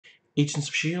Agents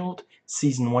of S.H.I.E.L.D.,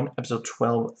 Season 1, Episode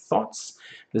 12, Thoughts.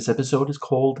 This episode is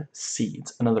called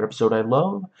Seeds, another episode I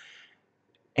love.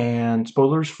 And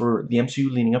spoilers for the MCU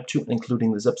leading up to and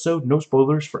including this episode. No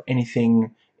spoilers for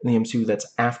anything in the MCU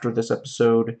that's after this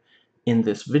episode in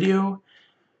this video.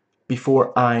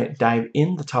 Before I dive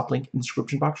in, the top link in the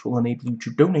description box will enable you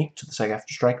to donate to the SAG-AFTRA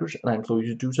strikers, and I implore you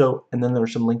to do so. And then there are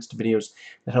some links to videos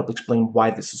that help explain why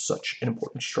this is such an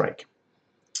important strike.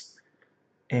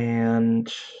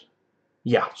 And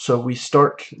yeah, so we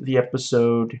start the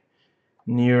episode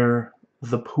near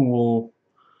the pool,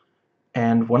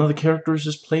 and one of the characters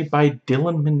is played by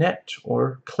Dylan Minnette,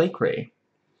 or Clay Cray.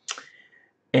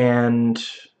 And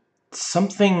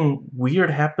something weird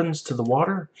happens to the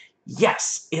water.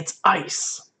 Yes, it's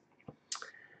ice.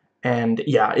 And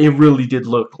yeah, it really did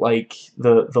look like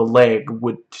the leg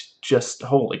would just,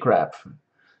 holy crap.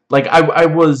 Like, I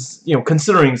was,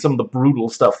 considering some of the brutal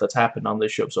stuff that's happened on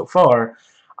this show so far,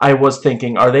 I was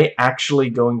thinking, are they actually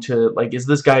going to, like, is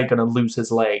this guy going to lose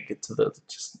his leg to the,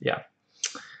 yeah.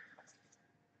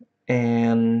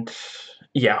 And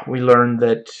yeah, we learned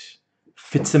that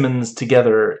Fitzsimmons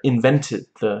together invented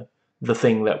the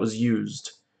thing that was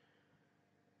used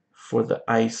for the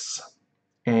ice.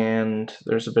 And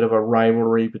there's a bit of a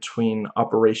rivalry between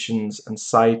Operations and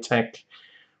Sci-Tech,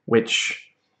 which,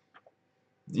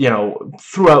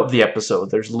 throughout the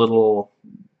episode, there's little,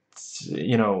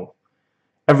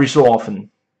 every so often,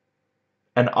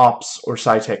 an Ops or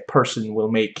Sci-Tech person will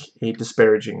make a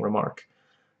disparaging remark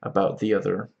about the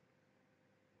other.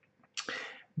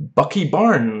 Bucky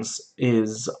Barnes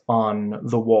is on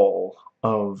the wall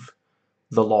of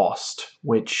the Lost,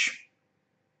 which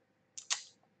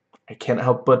I can't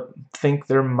help but think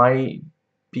there might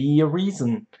be a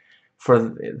reason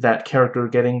for that character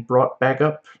getting brought back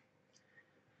up.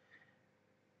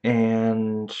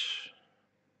 And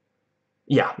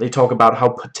yeah, they talk about how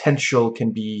potential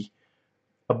can be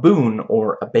a boon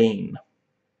or a bane.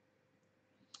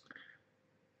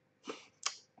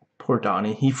 Poor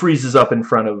Donnie. He freezes up in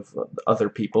front of other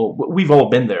people. We've all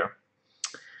been there.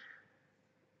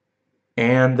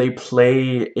 And they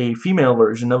play a female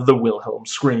version of the Wilhelm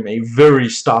scream, a very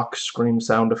stock scream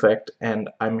sound effect, and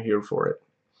I'm here for it.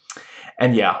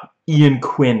 And yeah, Ian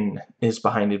Quinn is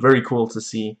behind it. Very cool to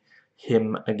see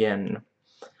him again.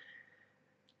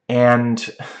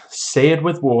 And say it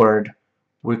with Ward,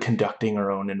 we're conducting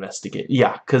our own investigation.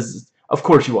 Yeah, because, of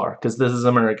course you are, because this is an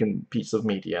American piece of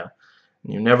media.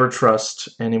 You never trust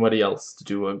anybody else to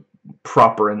do a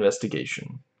proper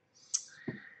investigation.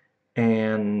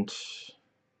 And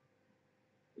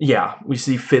yeah, we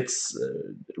see Fitz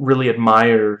really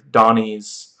admire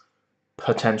Donnie's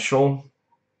potential.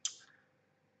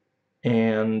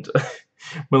 And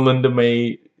Melinda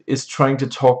May is trying to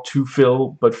talk to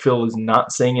Phil, but Phil is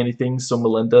not saying anything, so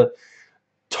Melinda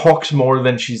talks more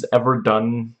than she's ever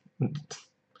done.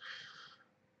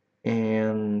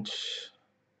 And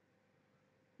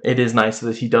it is nice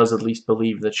that he does at least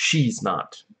believe that she's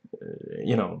not,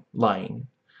 lying.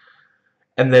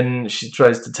 And then she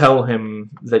tries to tell him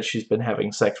that she's been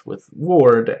having sex with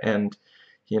Ward, and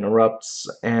he interrupts.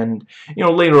 And,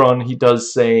 later on he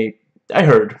does say, I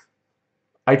heard.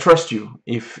 I trust you.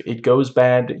 If it goes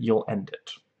bad, you'll end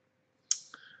it.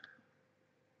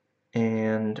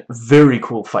 And very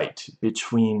cool fight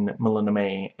between Melinda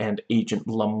May and Agent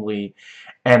Lumley.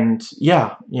 And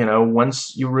yeah,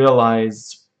 once you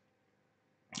realize,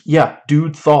 yeah,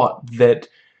 dude thought that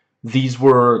these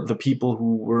were the people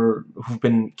who've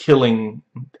been killing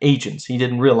agents. He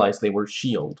didn't realize they were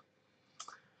S.H.I.E.L.D.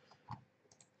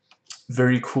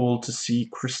 Very cool to see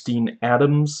Christine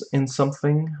Adams in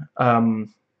something.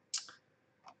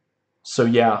 So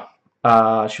yeah,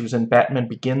 she was in Batman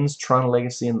Begins, Tron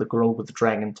Legacy, and The Girl with the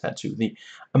Dragon Tattoo. The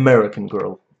American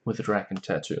girl with the dragon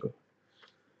tattoo.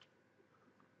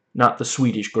 Not the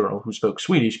Swedish girl who spoke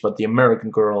Swedish, but the American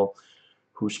girl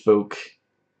who spoke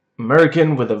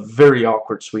American with a very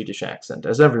awkward Swedish accent,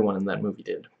 as everyone in that movie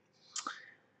did.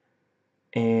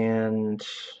 And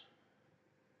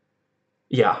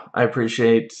yeah, I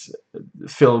appreciate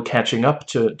Phil catching up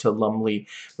to Lumley.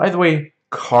 By the way,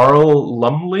 Carl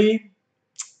Lumley,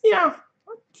 yeah,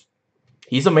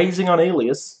 he's amazing on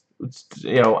Alias.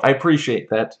 I appreciate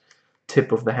that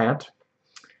tip of the hat.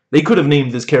 They could have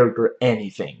named this character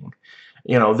anything.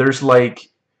 There's like,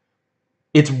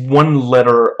 it's one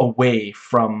letter away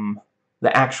from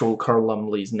the actual Carl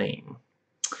Lumley's name.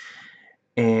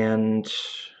 And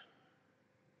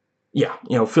yeah,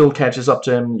 Phil catches up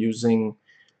to him using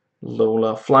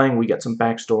Lola flying. We get some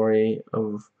backstory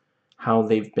of how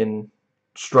they've been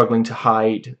struggling to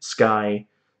hide Skye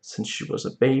since she was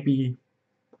a baby.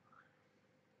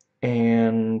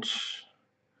 And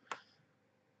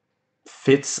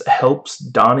Fitz helps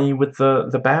Donnie with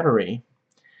the battery.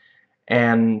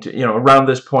 And, around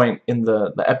this point in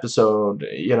the episode,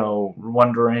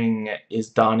 wondering, is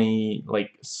Donnie,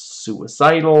 like,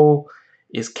 suicidal?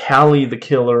 Is Callie the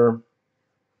killer?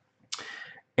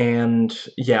 And,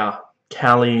 yeah,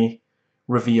 Callie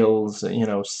reveals,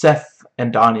 Seth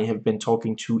and Donnie have been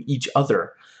talking to each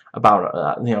other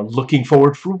about, looking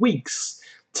forward for weeks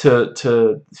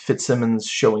to Fitzsimmons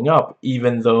showing up,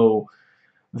 even though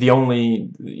the only,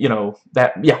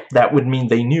 that would mean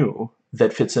they knew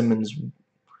that Fitzsimmons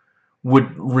would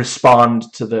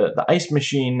respond to the ice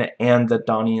machine, and that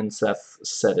Donnie and Seth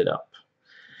set it up.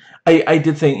 I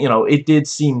did think, it did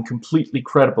seem completely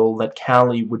credible that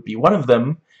Callie would be one of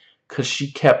them, because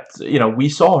she kept, we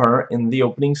saw her in the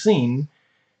opening scene,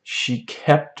 she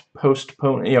kept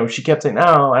postponing, she kept saying,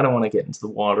 no, I don't want to get into the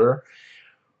water.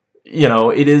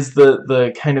 It is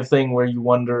the kind of thing where you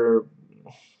wonder,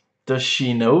 does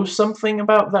she know something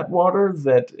about that water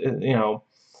that,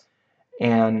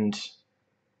 and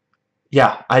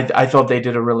yeah, I thought they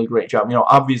did a really great job.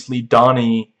 Obviously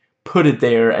Donnie put it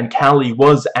there, and Callie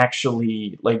was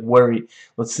actually, like, worried.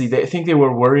 Let's see, I think they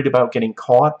were worried about getting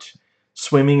caught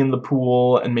swimming in the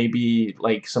pool, and maybe,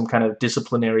 like, some kind of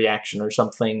disciplinary action or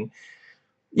something.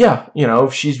 Yeah,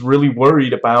 if she's really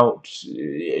worried about,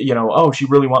 oh, she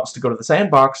really wants to go to the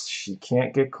sandbox, she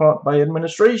can't get caught by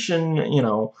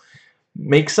administration,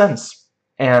 makes sense.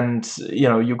 And,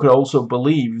 you could also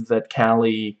believe that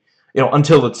Callie,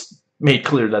 until it's made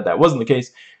clear that that wasn't the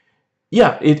case,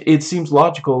 yeah, it seems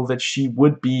logical that she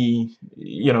would be,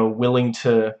 willing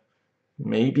to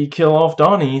maybe kill off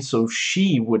Donnie so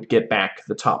she would get back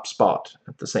the top spot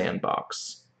at the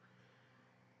sandbox.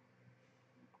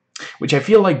 Which I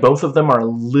feel like both of them are a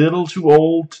little too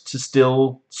old to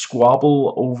still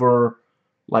squabble over,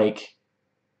 like,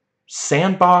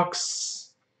 sandbox.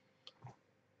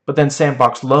 But then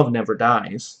sandbox love never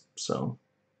dies, so.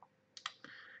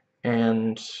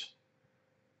 And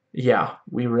yeah,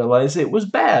 we realize it was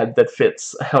bad that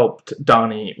Fitz helped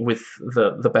Donnie with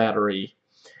the battery.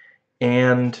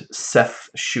 And Seth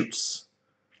shoots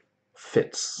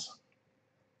Fitz.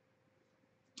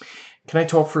 Can I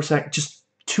talk for a sec? Just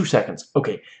 2 seconds.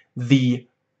 Okay, the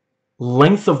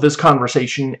length of this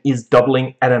conversation is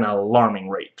doubling at an alarming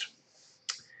rate.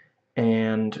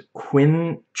 And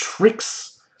Quinn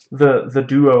tricks the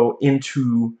duo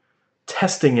into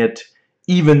testing it,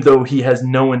 even though he has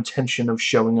no intention of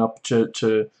showing up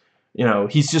to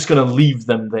he's just gonna leave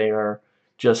them there.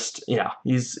 Just, yeah,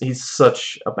 he's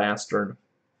such a bastard.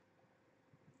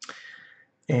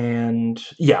 And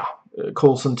yeah,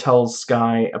 Coulson tells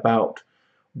Skye about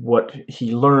what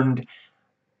he learned.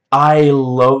 I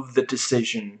love the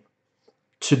decision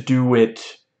to do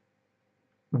it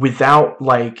without,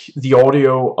 like, the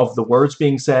audio of the words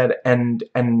being said, and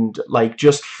like,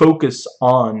 just focus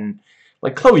on,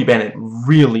 like, Chloe Bennett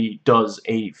really does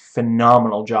a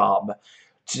phenomenal job.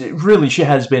 Really, she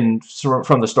has been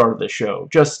from the start of the show.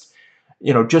 Just,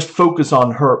 just focus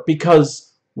on her,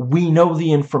 because we know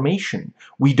the information.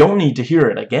 We don't need to hear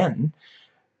it again.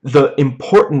 The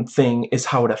important thing is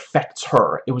how it affects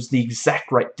her. It was the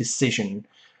exact right decision,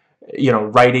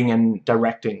 writing and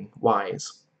directing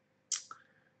wise.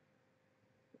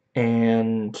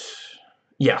 And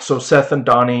yeah, so Seth and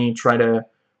Donnie try to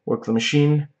work the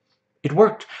machine. It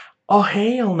worked. Oh,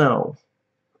 hell no.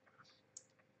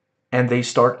 And they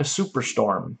start a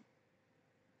superstorm.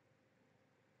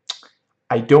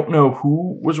 I don't know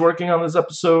who was working on this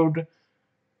episode,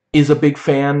 is a big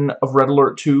fan of Red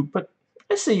Alert 2, but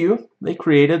I see you. They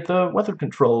created the weather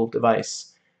control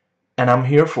device, and I'm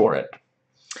here for it.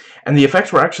 And the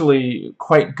effects were actually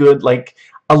quite good. Like,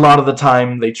 a lot of the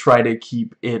time they try to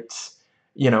keep it,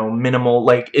 minimal.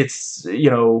 Like, it's,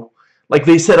 like,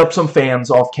 they set up some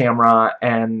fans off camera,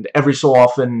 and every so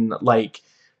often, like,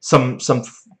 some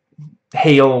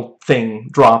hail thing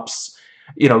drops.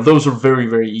 Those are very,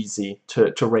 very easy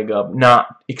to rig up.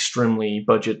 Not extremely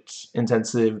budget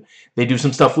intensive. They do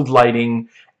some stuff with lighting,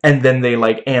 and then they,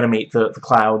 like, animate the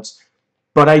clouds.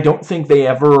 But I don't think they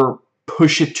ever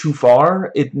push it too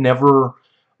far. It never,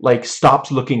 like,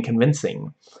 stops looking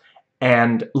convincing.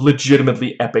 And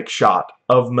legitimately epic shot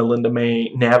of Melinda May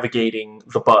navigating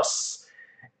the bus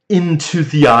into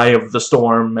the eye of the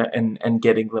storm and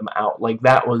getting them out. Like,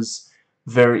 that was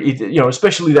very,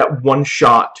 especially that one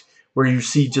shot where you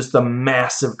see just the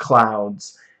massive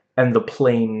clouds and the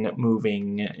plane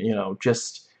moving,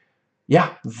 just,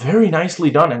 yeah, very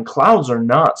nicely done. And clouds are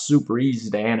not super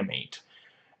easy to animate.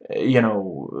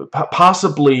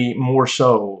 Possibly more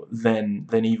so than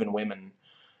even women.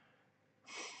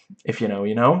 If you know,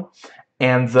 you know.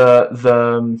 And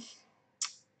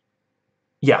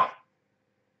yeah,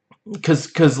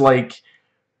 because like,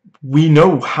 we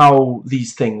know how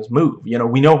these things move. You know,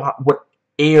 we know what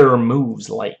air moves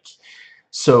like.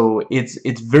 So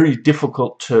it's very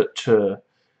difficult to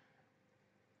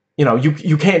you know,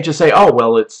 you can't just say, oh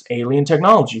well, it's alien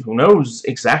technology. Who knows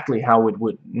exactly how it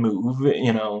would move?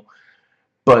 You know,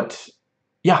 but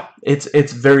yeah,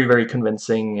 it's very, very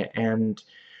convincing, and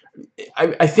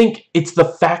I think it's the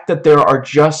fact that there are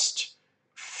just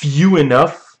few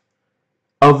enough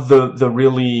of the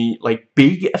really like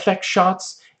big effect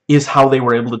shots is how they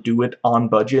were able to do it on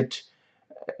budget.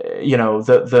 You know,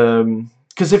 the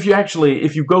because if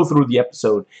you go through the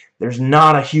episode, there's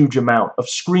not a huge amount of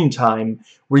screen time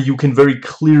where you can very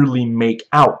clearly make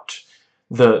out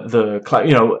the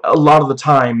you know, a lot of the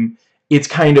time it's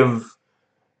kind of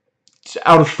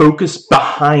out of focus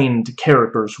behind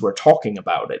characters who are talking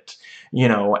about it, you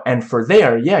know. And for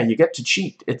there, yeah, you get to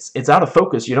cheat. It's out of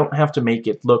focus. You don't have to make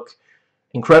it look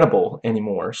incredible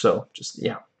anymore. So just,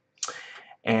 yeah.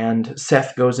 And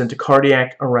Seth goes into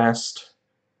cardiac arrest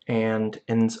and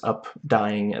ends up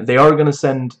dying. They are going to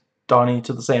send Donnie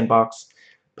to the sandbox,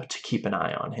 but to keep an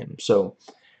eye on him. So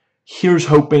here's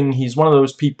hoping. He's one of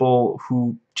those people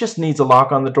who just needs a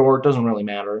lock on the door. It doesn't really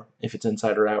matter if it's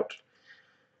inside or out.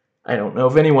 I don't know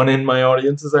if anyone in my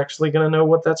audience is actually going to know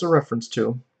what that's a reference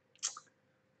to.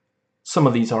 Some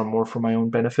of these are more for my own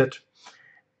benefit.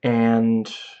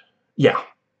 And yeah,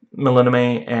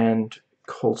 Millennium and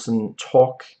Coulson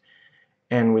talk,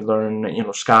 and we learn, you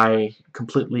know, Skye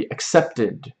completely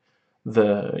accepted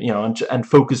the, you know, and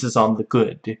focuses on the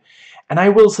good. And I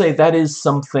will say that is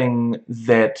something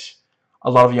that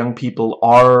a lot of young people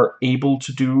are able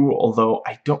to do, although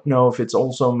I don't know if it's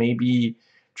also maybe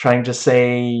trying to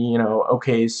say, you know,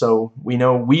 okay, so we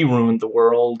know we ruined the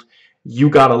world, you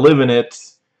gotta live in it,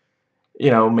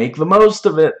 you know, make the most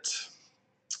of it.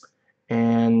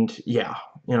 And yeah,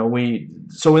 you know,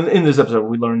 so in this episode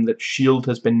we learned that S.H.I.E.L.D.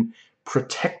 has been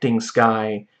protecting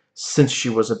Skye since she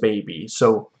was a baby.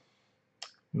 So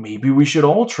maybe we should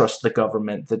all trust the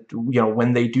government, that, you know,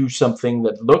 when they do something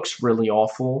that looks really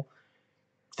awful,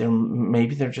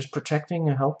 maybe they're just protecting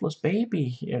a helpless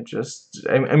baby.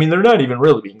 I mean, they're not even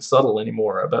really being subtle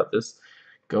anymore about this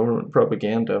government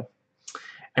propaganda.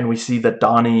 And we see that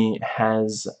Donnie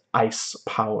has ice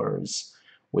powers,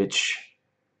 which,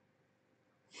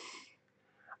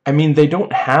 I mean, they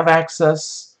don't have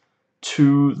access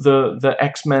to the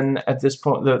X-Men at this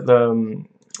point. The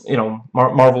you know,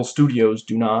 Marvel Studios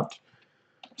do not.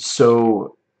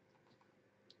 So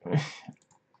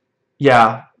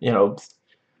yeah, you know,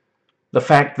 the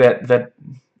fact that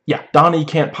yeah, Donnie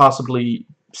can't possibly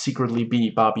secretly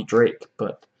be Bobby Drake,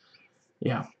 but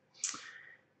yeah.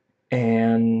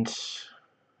 And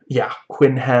yeah,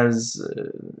 Quinn has,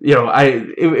 you know,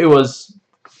 it was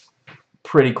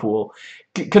pretty cool,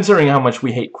 considering how much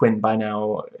we hate Quinn by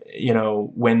now. You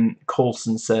know, when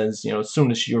Coulson says, you know, as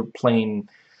soon as your plane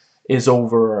is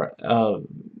over,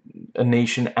 a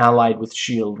nation allied with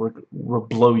S.H.I.E.L.D. will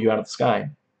blow you out of the sky.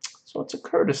 So it's a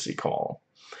courtesy call.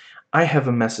 I have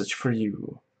a message for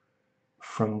you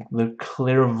from the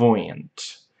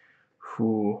clairvoyant,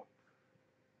 who,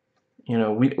 you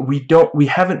know, we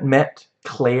haven't met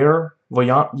Claire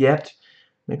Voyant yet.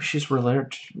 Maybe she's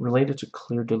related to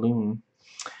Claire de Lune,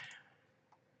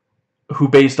 who,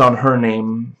 based on her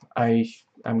name,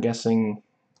 I'm guessing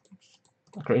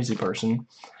a crazy person.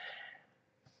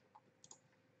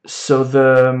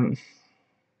 So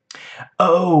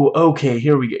oh, okay,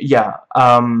 here we go. Yeah,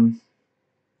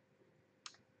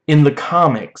 in the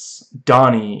comics,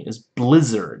 Donnie is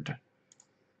Blizzard.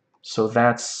 So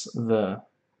that's the,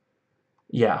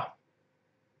 yeah.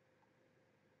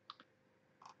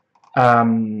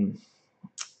 And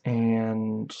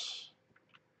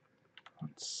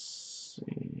let's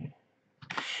see.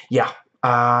 Yeah,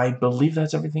 I believe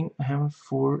that's everything I have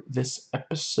for this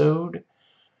episode.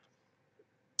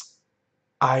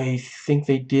 I think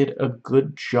they did a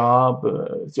good job.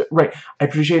 Right, I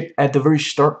appreciate at the very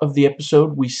start of the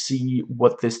episode we see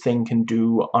what this thing can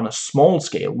do on a small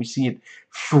scale. We see it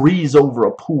freeze over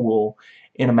a pool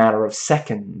in a matter of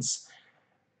seconds.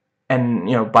 And,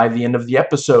 you know, by the end of the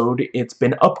episode, it's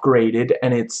been upgraded,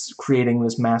 and it's creating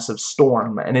this massive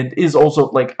storm. And it is also,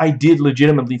 like, I did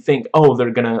legitimately think, oh, they're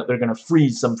gonna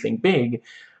freeze something big.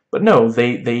 But no,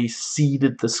 they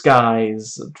seeded the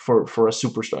skies for a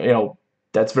superstorm. You know,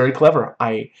 that's very clever.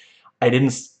 I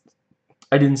didn't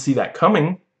see that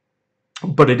coming,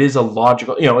 but it is a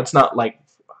logical, you know, it's not like,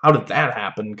 how did that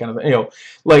happen, kind of, you know,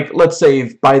 like, let's say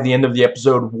if by the end of the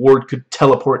episode Ward could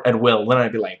teleport at will, then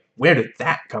I'd be like, where did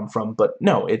that come from? But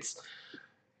no, it's,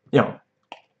 you know,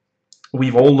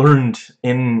 we've all learned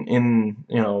in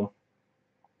you know,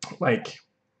 like,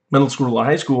 middle school or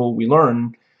high school, we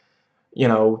learn, you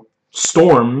know,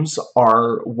 storms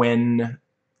are when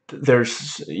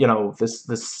there's, you know,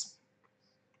 this,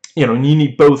 you know, you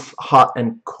need both hot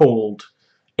and cold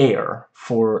air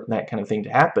for that kind of thing to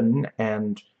happen,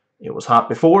 and it was hot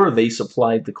before, they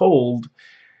supplied the cold.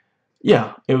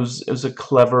 Yeah, it was a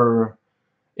clever,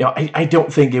 you know, I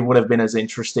don't think it would have been as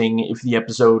interesting if the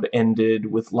episode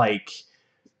ended with, like,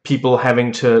 people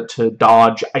having to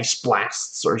dodge ice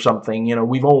blasts or something. You know,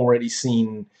 we've already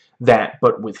seen that,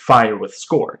 but with fire with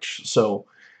Scorch. So,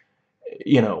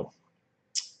 you know,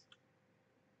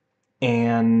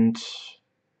 and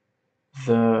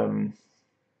the,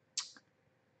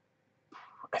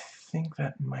 I think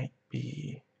that might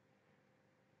be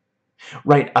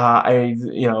right.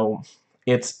 You know,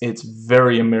 it's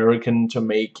very American to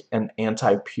make an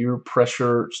anti-peer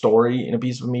pressure story in a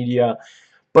piece of media,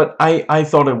 but I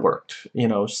thought it worked. You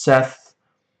know, Seth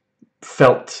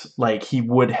felt like he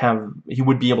would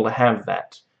be able to have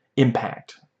that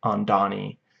impact on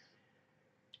Donnie,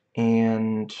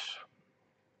 and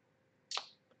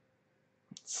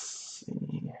let's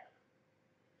see,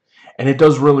 and it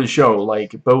does really show,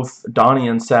 like, both Donnie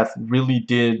and Seth really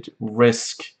did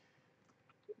risk,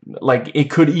 like, it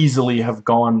could easily have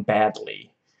gone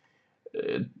badly.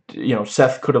 You know,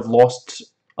 Seth could have lost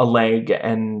a leg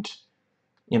and,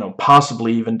 you know,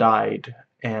 possibly even died,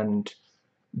 and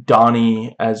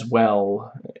Donnie as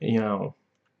well. You know,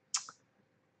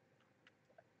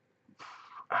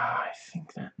 I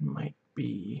think that might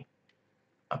be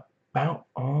about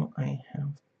all I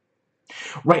have.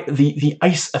 Right, the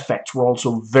ice effects were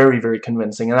also very, very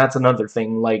convincing, and that's another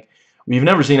thing. Like, we've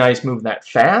never seen ice move that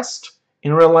fast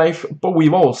in real life, but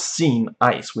we've all seen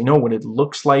ice. We know what it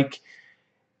looks like.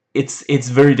 It's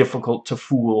very difficult to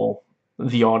fool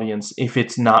the audience if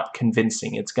it's not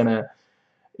convincing. It's gonna,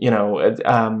 you know,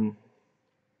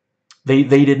 they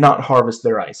did not harvest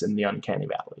their ice in the Uncanny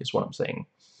Valley, is what I'm saying.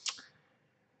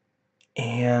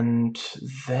 And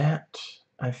that,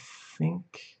 I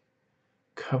think,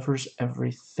 covers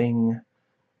everything.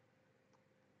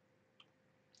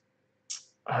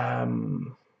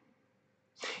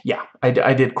 Yeah,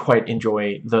 I did quite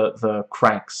enjoy the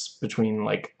cracks between,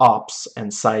 like, Ops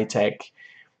and SciTech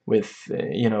with,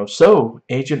 you know, so,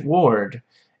 Agent Ward,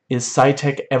 is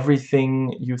SciTech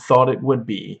everything you thought it would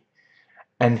be?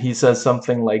 And he says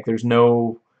something like, there's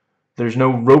no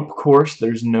rope course,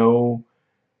 there's no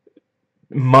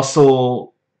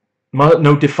muscle,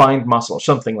 no defined muscle,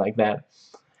 something like that.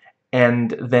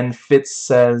 And then Fitz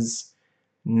says,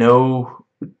 no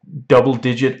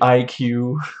double-digit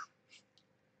IQ.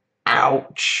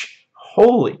 Ouch.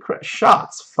 Holy crap,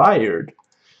 shots fired.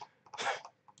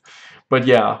 But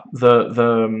yeah,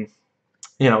 the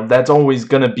you know, that's always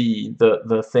gonna be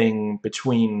the thing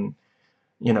between,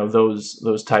 you know,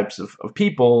 those types of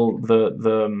people.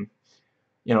 The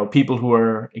you know, people who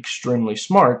are extremely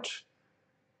smart,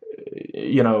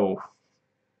 you know,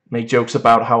 make jokes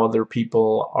about how other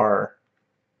people are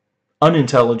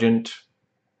unintelligent,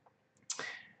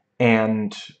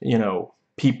 and, you know,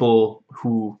 people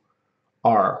who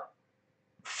are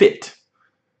fit,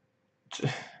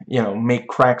 you know, make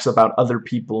cracks about other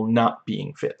people not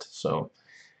being fit. So,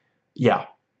 yeah.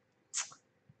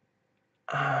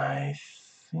 I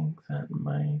think that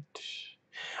might...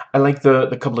 I like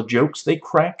the couple of jokes they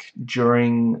crack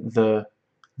during the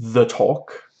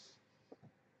talk,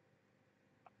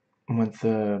 with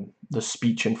the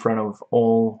speech in front of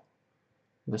all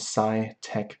the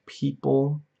SciTech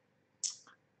people.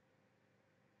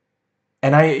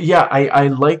 And I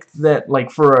liked that,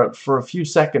 like, for a few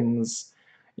seconds,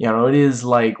 you know, it is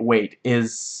like, wait,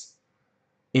 is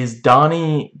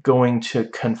Donnie going to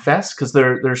confess? Because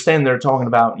they're standing there talking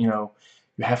about, you know,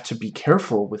 you have to be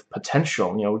careful with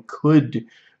potential. You know, it could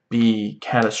be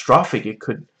catastrophic. It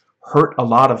could hurt a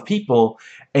lot of people.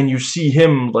 And you see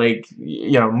him, like,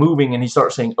 you know, moving, and he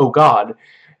starts saying, "Oh God,"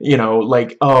 you know,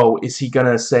 like, oh, is he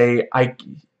gonna say,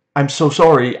 I'm so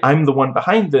sorry, I'm the one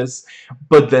behind this?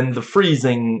 But then the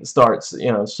freezing starts,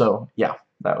 you know. So yeah,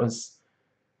 that was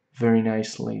very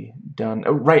nicely done.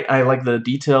 Oh, right, I like the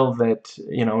detail that,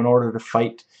 you know, in order to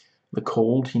fight the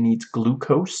cold, he needs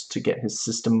glucose to get his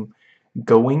system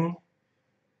going.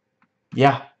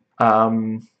 Yeah,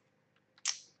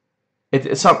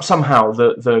 somehow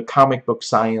the comic book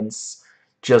science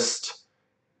just,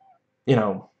 you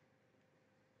know,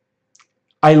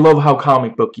 I love how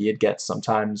comic booky it gets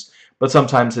sometimes, but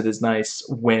sometimes it is nice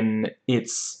when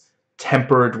it's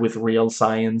tempered with real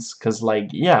science, because, like,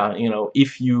 yeah, you know,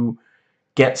 if you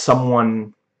get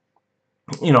someone,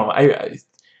 you know,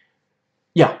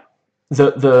 yeah,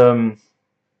 the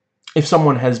if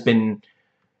someone has been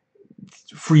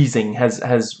freezing,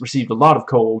 has received a lot of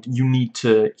cold, you need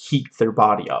to heat their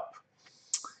body up.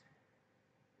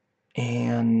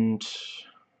 And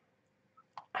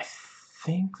I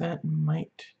think that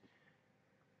might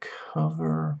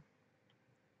cover...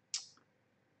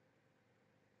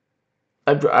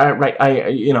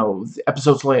 you know,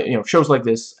 episodes like, you know, shows like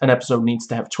this, an episode needs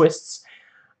to have twists.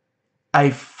 I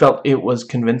felt it was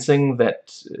convincing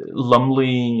that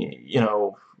Lumley, you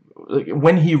know,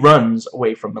 when he runs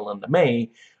away from Melinda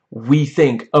May, we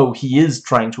think, oh, he is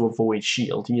trying to avoid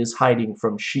S.H.I.E.L.D. He is hiding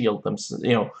from S.H.I.E.L.D.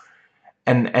 You know,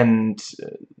 and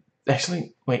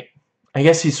actually, wait, I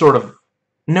guess he's sort of...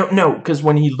 No, because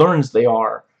when he learns they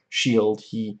are S.H.I.E.L.D.,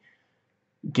 he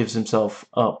gives himself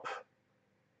up.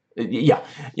 Yeah,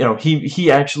 you know,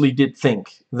 he actually did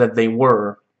think that they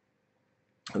were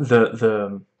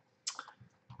the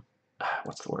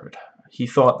what's the word? He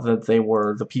thought that they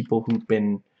were the people who'd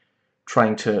been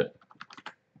trying to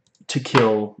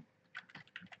kill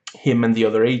him and the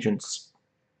other agents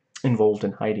involved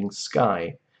in hiding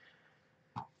Skye.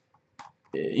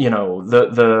 You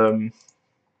know,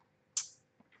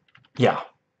 yeah,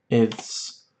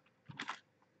 it's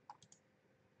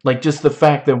like just the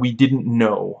fact that we didn't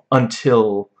know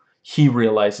until he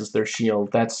realizes they're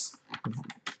S.H.I.E.L.D. That's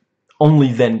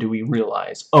only then do we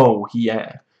realize, oh, he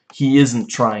isn't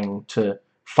trying to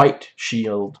fight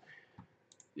S.H.I.E.L.D.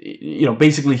 You know,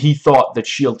 basically he thought that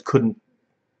S.H.I.E.L.D. couldn't...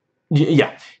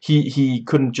 Yeah, he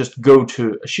couldn't just go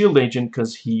to a S.H.I.E.L.D. agent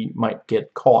because he might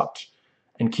get caught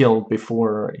and killed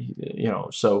before, you know,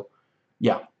 so,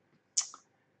 yeah.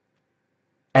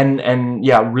 And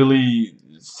yeah, really,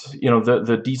 you know,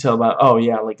 the detail about, oh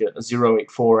yeah, like a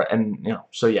 084, and you know,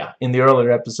 so yeah, in the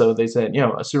earlier episode they said, you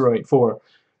know, a 084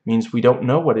 means we don't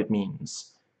know what it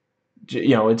means.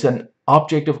 You know, it's an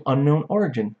object of unknown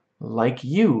origin, like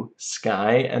you,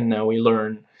 Skye, and now we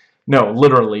learn, no,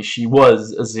 literally, she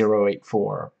was a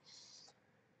 084.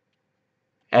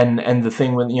 And the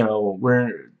thing with, you know,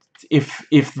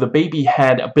 if the baby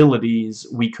had abilities,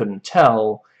 we couldn't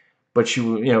tell, but she,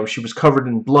 you know, she was covered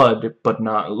in blood, but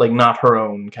not her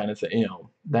own kind of thing. You know,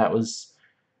 that was,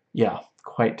 yeah,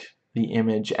 quite the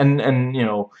image. And you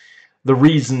know, the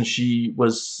reason she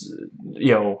was,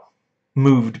 you know,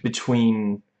 moved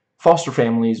between foster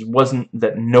families wasn't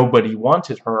that nobody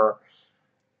wanted her.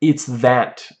 It's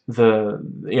that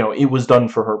you know, it was done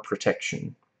for her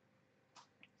protection.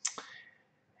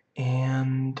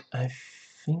 And I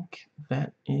think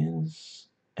that is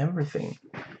everything.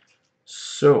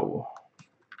 So,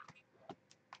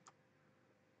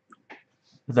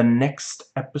 the next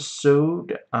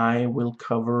episode I will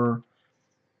cover,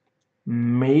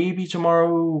 maybe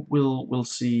tomorrow, we'll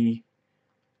see.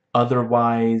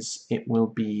 Otherwise, it will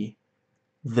be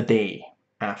the day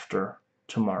after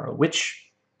tomorrow,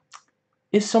 which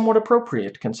is somewhat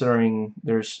appropriate considering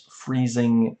there's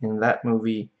freezing in that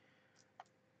movie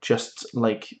just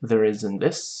like there is in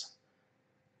this.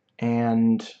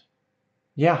 And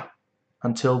yeah,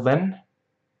 until then,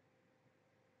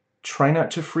 try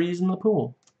not to freeze in the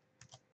pool.